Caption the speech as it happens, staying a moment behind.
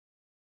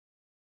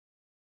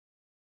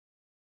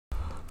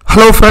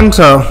Hello friends,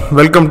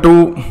 welcome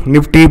to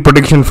Nifty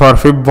prediction for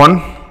Feb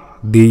 1,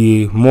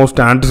 the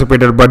most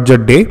anticipated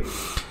budget day.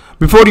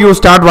 Before you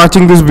start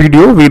watching this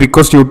video, we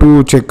request you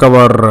to check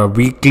our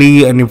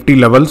weekly Nifty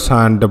levels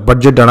and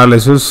budget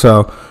analysis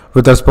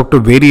with respect to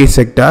various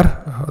sector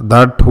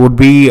that would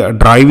be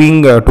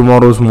driving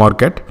tomorrow's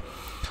market.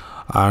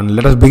 And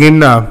let us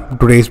begin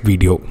today's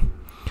video.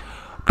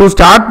 To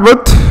start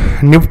with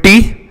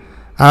Nifty,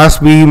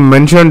 as we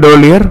mentioned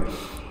earlier,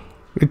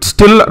 it's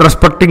still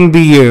respecting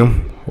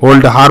the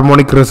old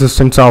harmonic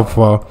resistance of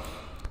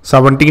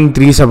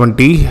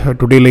 17,370.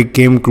 Today like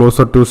came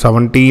closer to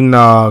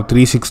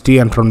 17,360,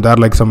 and from there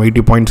like some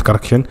 80 points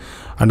correction,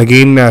 and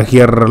again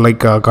here like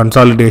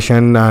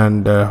consolidation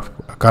and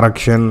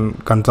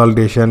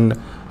consolidation,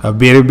 a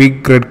very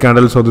big red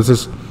candle. So this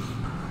is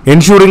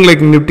ensuring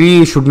like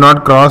Nifty should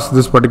not cross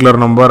this particular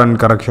number and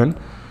correction.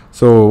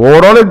 So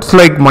overall it's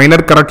like minor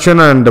correction,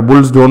 and the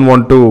bulls don't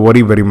want to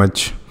worry very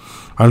much.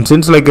 And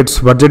since like it's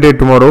budget day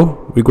tomorrow,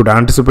 we could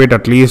anticipate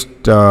at least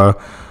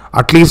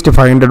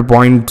 500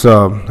 points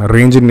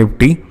range in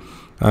Nifty,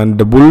 and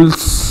the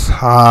bulls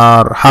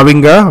are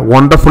having a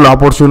wonderful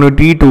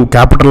opportunity to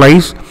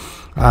capitalize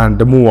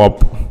and move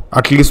up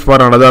at least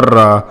for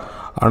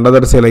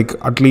another say like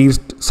at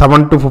least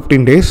 7 to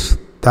 15 days.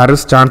 There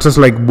is chances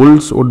like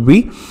bulls would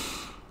be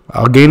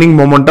gaining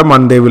momentum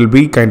and they will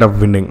be kind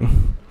of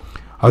winning.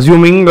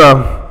 Assuming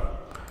our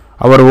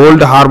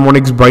old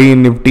harmonics buy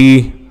in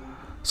Nifty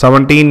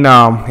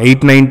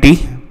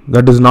 17,890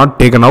 that is not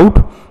taken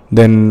out,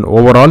 then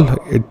overall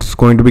it's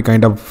going to be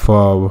kind of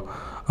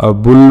a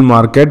bull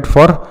market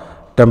for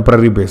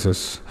temporary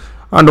basis.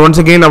 And once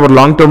again our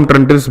long-term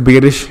trend is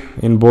bearish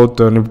in both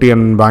Nifty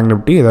and Bank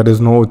Nifty. There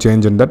is no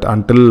change in that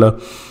until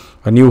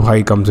a new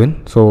high comes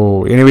in.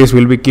 So anyways,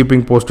 we'll be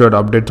keeping posted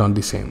updates on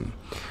the same.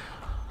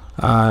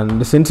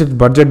 And since it's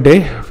budget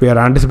day, we are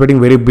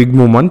anticipating very big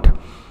movement.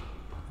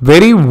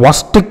 Very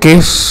worst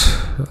case,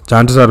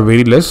 chances are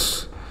very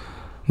less.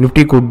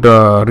 Nifty could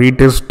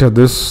retest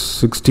this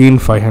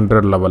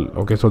 16,500 level.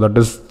 Okay, so that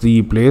is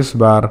the place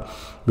where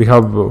we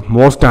have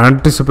most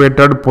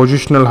anticipated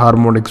positional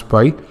harmonics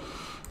buy.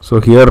 So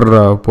here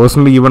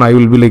personally even I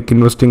will be like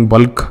investing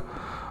bulk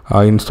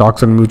in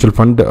stocks and mutual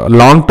fund.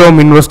 Long-term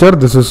investor,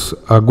 this is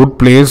a good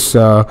place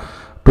to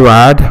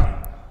add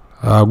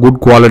good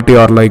quality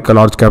or like a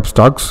large cap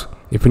stocks.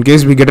 If in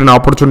case we get an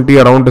opportunity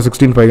around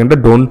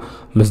 16,500, don't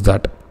miss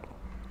that.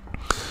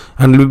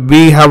 And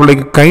we have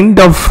like kind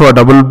of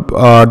double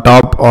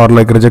top or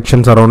like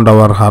rejections around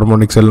our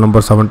harmonic cell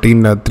number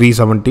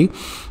 17,370.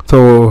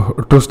 So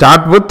to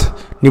start with,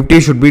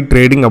 Nifty should be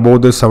trading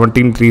above this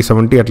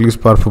 17,370 at least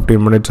for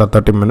 15 minutes or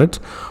 30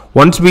 minutes.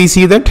 Once we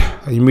see that,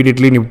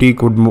 immediately Nifty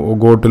could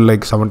go to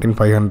like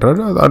 17,500.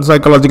 That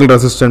psychological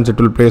resistance, it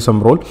will play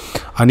some role,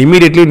 and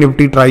immediately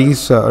Nifty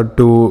tries to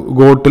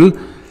go till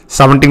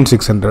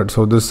 17,600.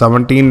 So this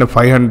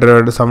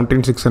 17,500,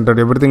 17,600,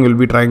 everything will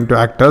be trying to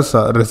act as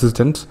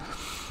resistance.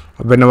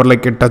 Whenever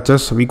like it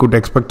touches, we could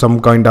expect some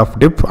kind of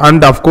dip,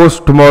 and of course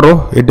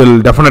tomorrow it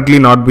will definitely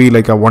not be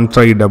like a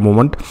one-side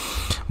movement.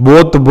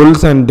 Both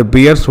bulls and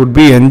bears would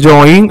be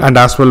enjoying, and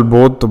as well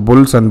both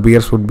bulls and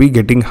bears would be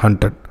getting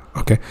hunted.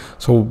 Okay,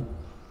 so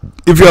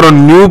if you are a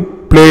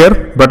new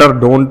player, better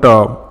don't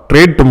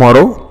trade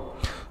tomorrow.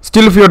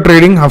 Still, if you are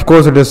trading, of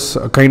course it is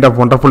a kind of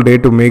wonderful day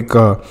to make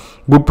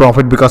good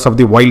profit because of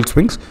the wild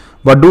swings,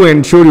 but do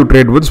ensure you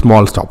trade with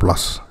small stop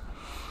loss.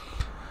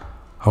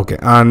 Okay,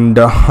 and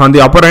on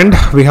the upper end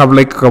we have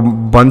like a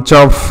bunch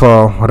of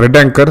red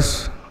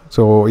anchors.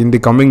 So in the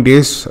coming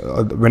days,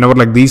 whenever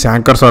like these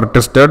anchors are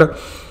tested,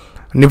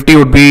 Nifty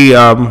would be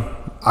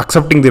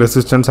accepting the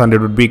resistance and it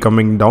would be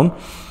coming down.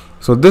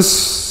 So this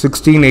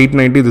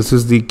 16,890, this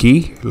is the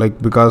key, like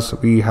because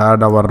we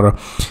had our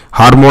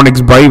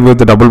harmonics buy with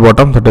the double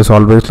bottom. That is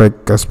always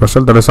like a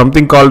special. There is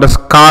something called a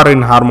scar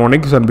in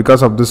harmonics, and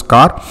because of this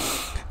scar,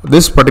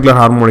 this particular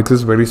harmonics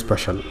is very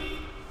special.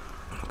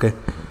 Okay,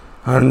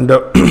 and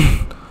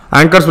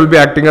anchors will be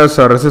acting as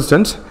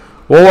resistance.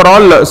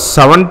 Overall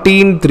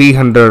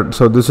 17,300.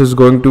 So this is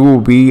going to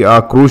be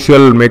a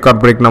crucial make or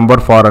break number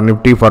for a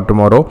Nifty for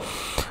tomorrow.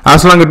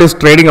 As long as it is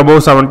trading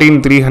above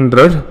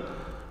 17,300,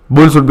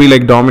 bulls would be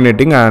like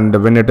dominating, and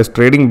when it is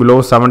trading below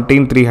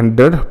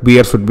 17,300,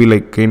 bears would be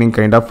like gaining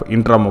kind of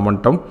intra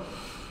momentum.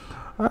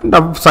 And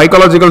the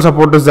psychological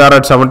support is there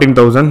at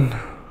 17,000.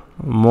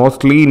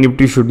 Mostly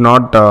Nifty should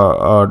not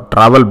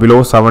travel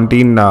below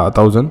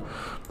 17,000.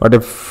 But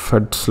if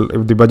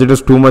the budget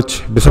is too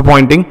much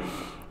disappointing,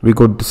 we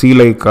could see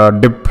like a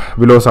dip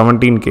below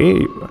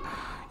 17k.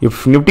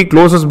 If Nifty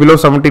closes below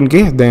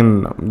 17k,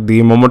 then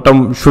the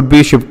momentum should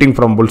be shifting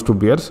from bulls to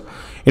bears.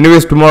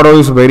 Anyways, tomorrow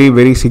is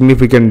very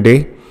significant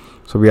day,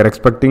 so we are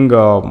expecting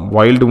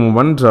wild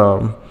movements.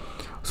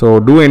 So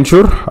do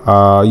ensure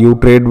you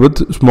trade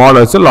with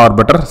small SL, or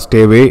better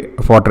stay away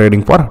for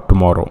trading for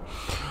tomorrow.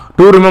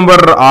 Do remember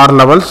our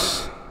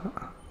levels.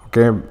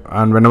 Okay,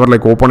 and whenever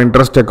like open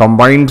interest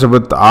combines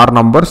with our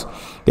numbers,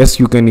 yes,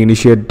 you can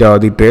initiate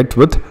the trades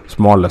with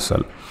small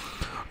SL.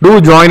 Do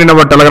join in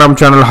our Telegram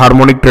channel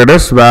Harmonic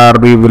Traders, where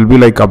we will be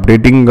like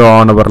updating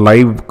on our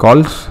live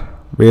calls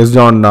based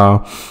on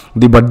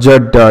the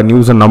budget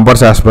news and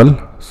numbers as well.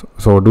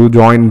 So do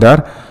join there.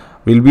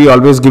 We'll be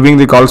always giving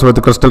the calls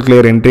with crystal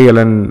clear entry,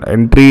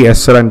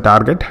 SL and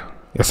target.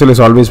 SL is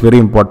always very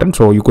important,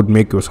 so you could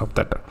make use of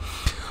that.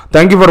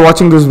 Thank you for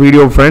watching this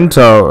video, friends.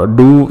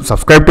 Do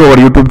subscribe to our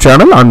YouTube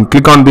channel and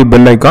click on the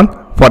bell icon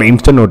for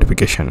instant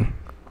notification.